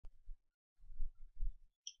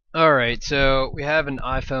Alright, so we have an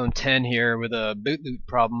iPhone 10 here with a boot loop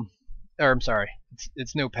problem. Or, I'm sorry,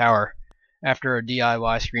 it's no power after a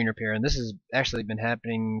DIY screen repair, and this has actually been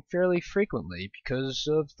happening fairly frequently because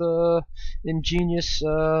of the ingenious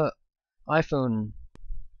iPhone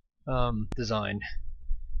design.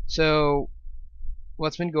 So,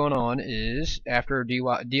 what's been going on is after a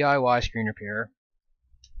DIY screen repair,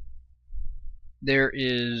 there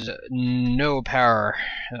is no power.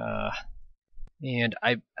 And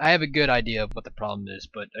I have a good idea of what the problem is,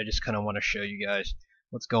 but I just kind of want to show you guys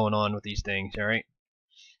what's going on with these things, alright?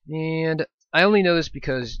 And I only know this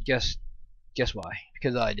because, guess why?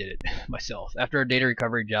 Because I did it myself. After a data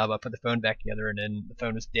recovery job, I put the phone back together, and then the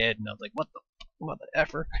phone was dead, and I was like, what the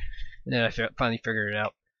effer? And then I finally figured it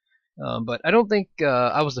out. But I don't think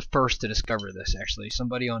I was the first to discover this, actually.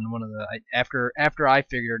 Somebody on one of the... after I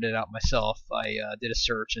figured it out myself, I did a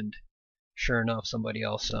search, and sure enough, somebody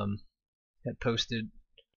else had posted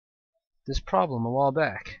this problem a while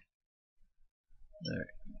back.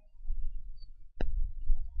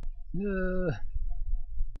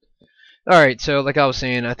 Alright, so like I was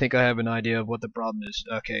saying, I think I have an idea of what the problem is.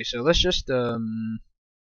 Okay, so let's just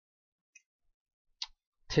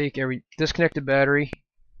disconnect the battery.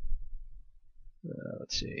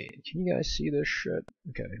 Let's see, can you guys see this shit?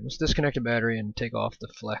 Okay, let's disconnect the battery and take off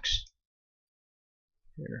the flex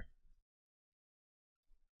here.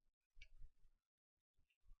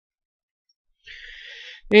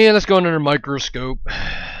 And let's go under a microscope.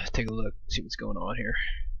 Take a look, see what's going on here.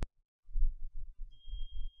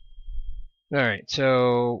 Alright,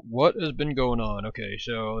 so what has been going on? Okay,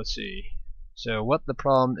 so let's see. So what the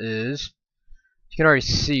problem is, you can already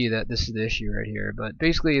see that this is the issue right here, but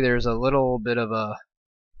basically there's a little bit of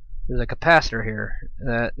there's a capacitor here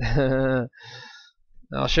that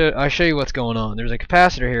I'll show you what's going on. There's a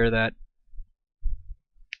capacitor here that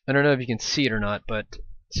I don't know if you can see it or not, but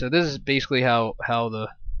so this is basically how the,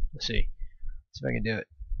 let's see if I can do it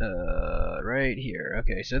right here.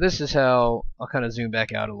 Okay, so this is how, I'll kind of zoom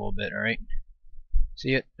back out a little bit. Alright,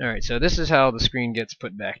 see it? Alright, so this is how the screen gets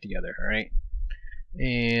put back together. Alright,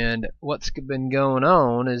 and what's been going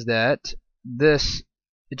on is that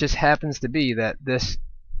it just happens to be that this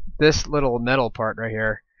little metal part right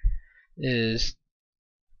here is,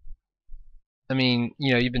 I mean,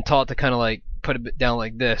 you know, you've been taught to kind of like put it down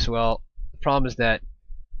like this. Well, the problem is that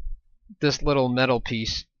this little metal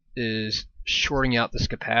piece is shorting out this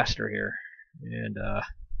capacitor here,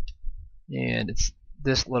 and it's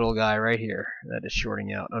this little guy right here that is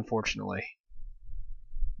shorting out, unfortunately.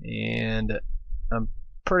 And I'm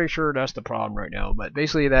pretty sure that's the problem right now. But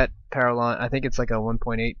basically, that power line, I think it's like a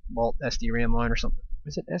 1.8 volt SDRAM line or something.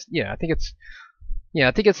 Is it? Yeah, I think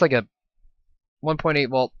it's like a 1.8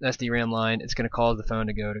 volt SDRAM line. It's going to cause the phone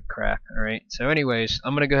to go to crack. All right. So, anyways,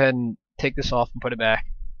 I'm going to go ahead and take this off and put it back.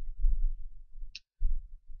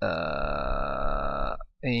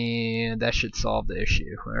 And that should solve the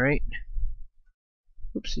issue. All right.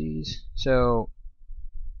 Oopsies. So,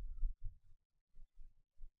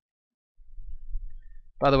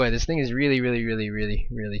 by the way, this thing is really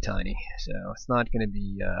tiny. So it's not going to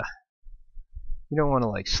be. You don't want to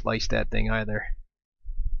like slice that thing either.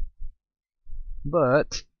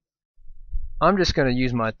 But I'm just going to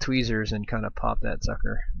use my tweezers and kind of pop that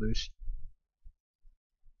sucker loose.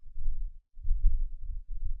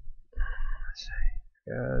 Let's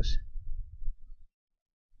see, guys.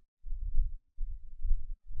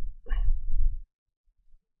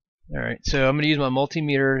 Alright, so I'm going to use my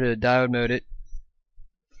multimeter to diode mode it.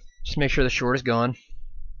 Just make sure the short is gone.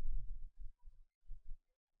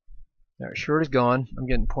 Alright, short is gone. I'm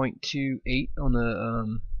getting 0.28 on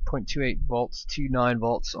the 0.28 volts, 2.9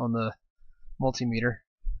 volts on the multimeter.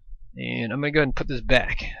 And I'm going to go ahead and put this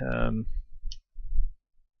back.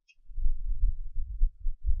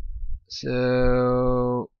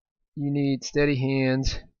 So you need steady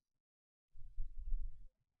hands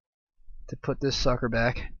to put this sucker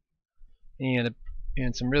back, and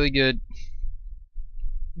some really good,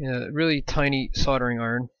 really tiny soldering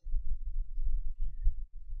iron.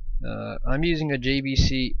 I'm using a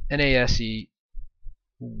JBC NASE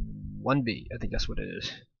 1B. I think that's what it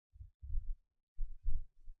is.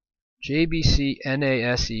 JBC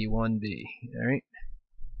NASE 1B. All right.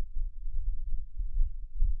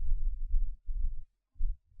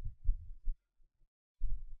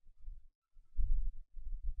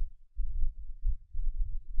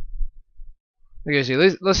 Okay,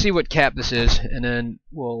 so let's see what cap this is, and then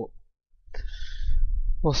we'll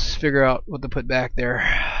figure out what to put back there.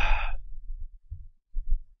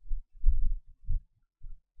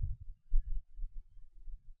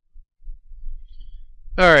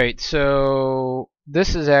 Alright, so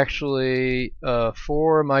this is actually a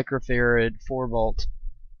 4 microfarad 4 volt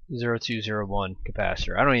 0201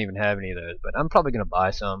 capacitor. I don't even have any of those, but I'm probably going to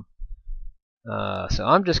buy some. So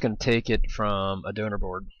I'm just going to take it from a donor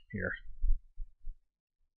board here,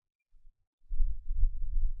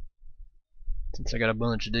 since I got a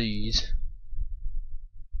bunch of these.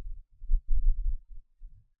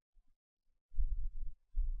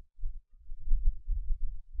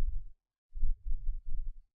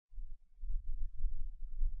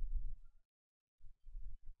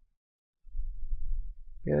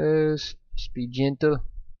 Goes. Just be gentle.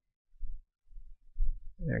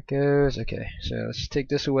 There it goes. Okay, so let's take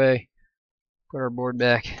this away, put our board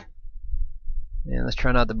back, and let's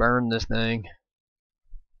try not to burn this thing.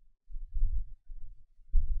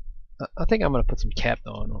 I think I'm going to put some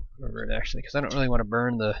Kapton over it actually, because I don't really want to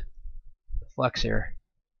burn the flex here.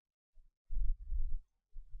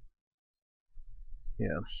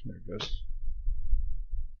 Yeah, there it goes.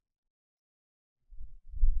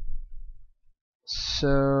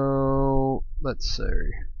 So let's see.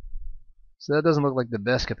 So that doesn't look like the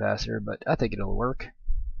best capacitor, but I think it'll work.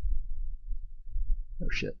 Oh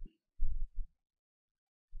shit.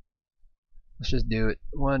 Let's just do it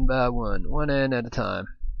one by one end at a time.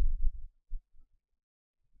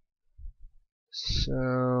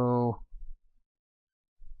 So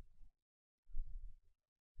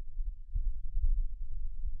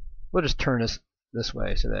we'll just turn this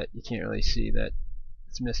way so that you can't really see that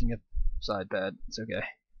it's missing a side pad. It's okay.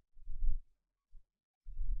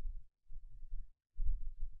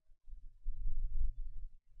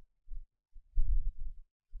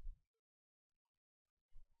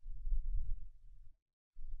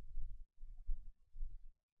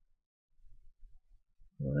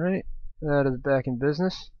 Alright, that is back in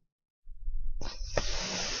business.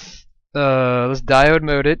 Let's diode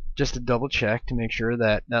mode it just to double check to make sure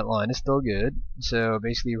that that line is still good. So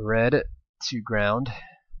basically red to ground,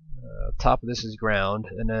 top of this is ground,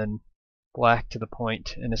 and then black to the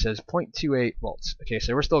point, and it says 0.28 volts. Okay,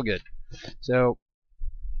 so we're still good. So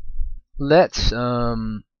let's do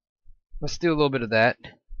a little bit of that.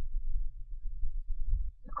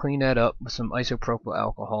 Clean that up with some isopropyl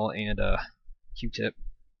alcohol and a Q-tip.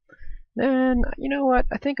 Then you know what?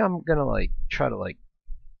 I think I'm gonna try to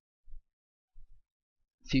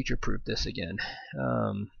future-proof this again,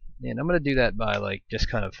 and I'm gonna do that by just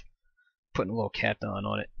kind of putting a little Kapton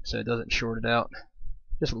on it so it doesn't short it out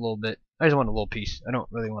just a little bit. I just want a little piece. I don't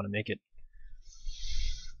really want to make it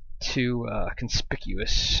too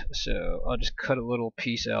conspicuous, so I'll just cut a little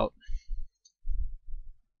piece out,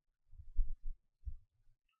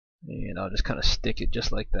 and I'll just kind of stick it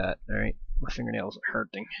just like that. Alright, my fingernails are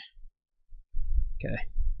hurting. Okay.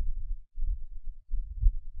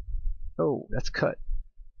 Oh, that's cut.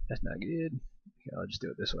 That's not good. Okay, I'll just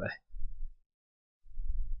do it this way.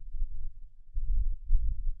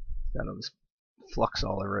 Got all this flux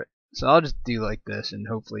all over it. So I'll just do like this, and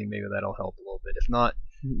hopefully maybe that'll help a little bit. If not,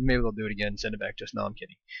 maybe they'll do it again and send it back to us. No, I'm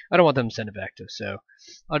kidding. I don't want them to send it back to us, so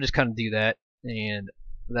I'll just kind of do that, and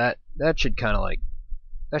that should kind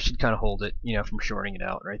of hold it, from shorting it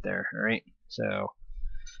out right there. All right. So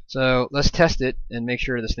let's test it and make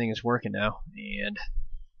sure this thing is working now. And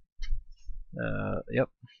yep.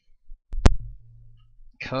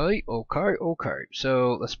 Okay.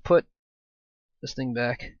 So let's put this thing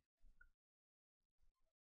back.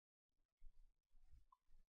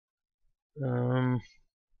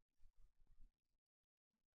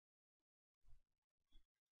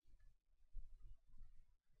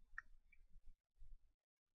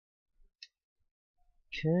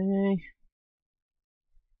 Okay.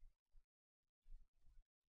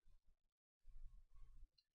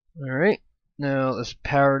 Alright, now let's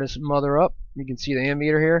power this mother up. You can see the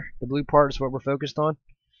ammeter here. The blue part is what we're focused on.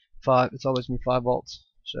 It's always been 5 volts.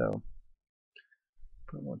 So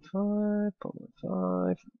 0.15,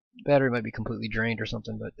 0.15. Battery might be completely drained or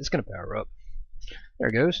something, but it's going to power up. There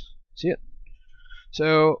it goes. See it?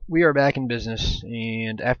 So we are back in business,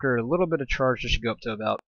 and after a little bit of charge, this should go up to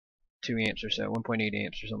about 2 amps or so, 1.8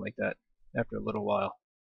 amps or something like that. After a little while,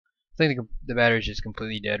 I think the battery's just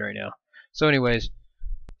completely dead right now. So anyways,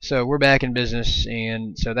 so we're back in business,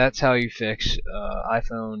 and so that's how you fix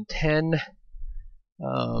iPhone 10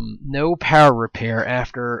 no power repair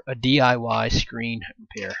after a DIY screen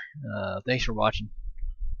repair. Thanks for watching.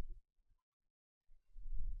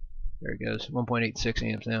 There it goes, 1.86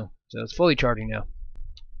 amps now. So it's fully charging now.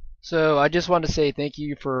 So I just want to say thank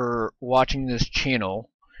you for watching this channel,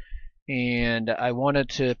 and I wanted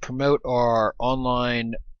to promote our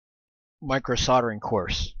online microsoldering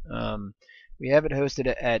course. We have it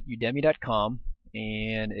hosted at udemy.com,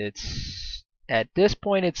 and it's At this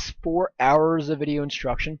point, it's 4 hours of video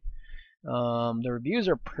instruction. The reviews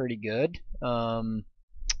are pretty good,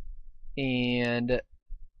 and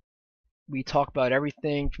we talk about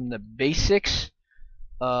everything from the basics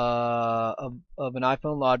of an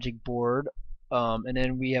iPhone logic board, and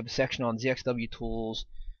then we have a section on ZXW tools.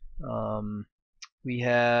 We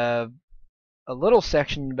have a little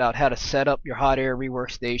section about how to set up your hot air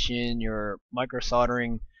rework station, your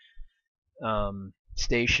microsoldering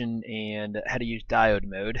station, and how to use diode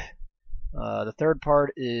mode. The third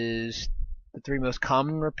part is the 3 most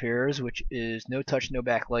common repairs, which is no touch, no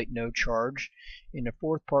backlight, no charge. And the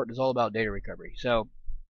fourth part is all about data recovery. So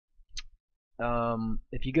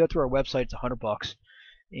if you go through our website, it's $100,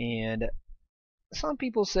 and some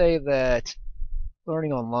people say that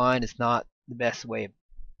learning online is not the best way of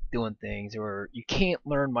doing things, or you can't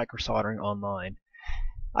learn microsoldering online.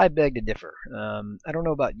 I beg to differ. I don't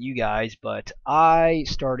know about you guys, but I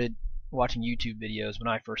started watching YouTube videos when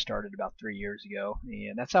I first started about 3 years ago,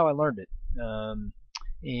 and that's how I learned it.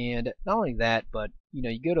 And not only that, but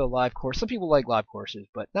you go to a live course. Some people like live courses,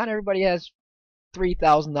 but not everybody has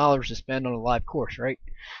 $3,000 to spend on a live course, right?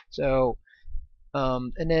 So,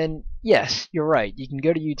 and then yes, you're right. You can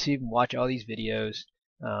go to YouTube and watch all these videos,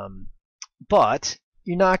 but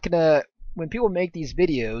you're not gonna. When people make these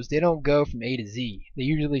videos, they don't go from A to Z. They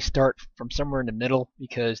usually start from somewhere in the middle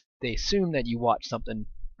because they assume that you watched something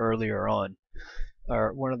earlier on,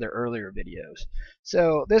 or one of their earlier videos.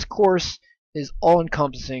 So this course is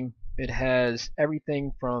all-encompassing. It has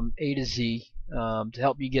everything from A to Z to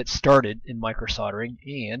help you get started in microsoldering,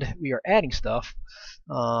 and we are adding stuff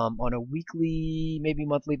on a weekly, maybe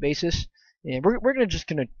monthly basis, and we're just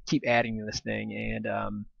gonna keep adding to this thing.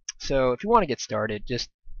 And so if you want to get started,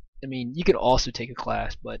 you could also take a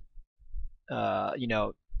class, but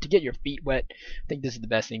to get your feet wet, I think this is the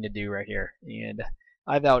best thing to do right here, and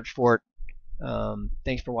I vouch for it.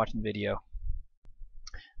 Thanks for watching the video.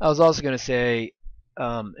 I was also going to say,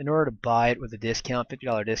 in order to buy it with a discount,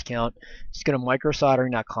 $50 discount, just go to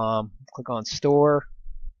microsoldering.com, click on store,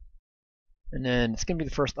 and then it's going to be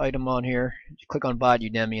the first item on here. You click on Buy at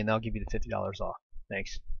Udemy, and they'll give you the $50 off.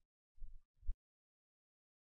 Thanks.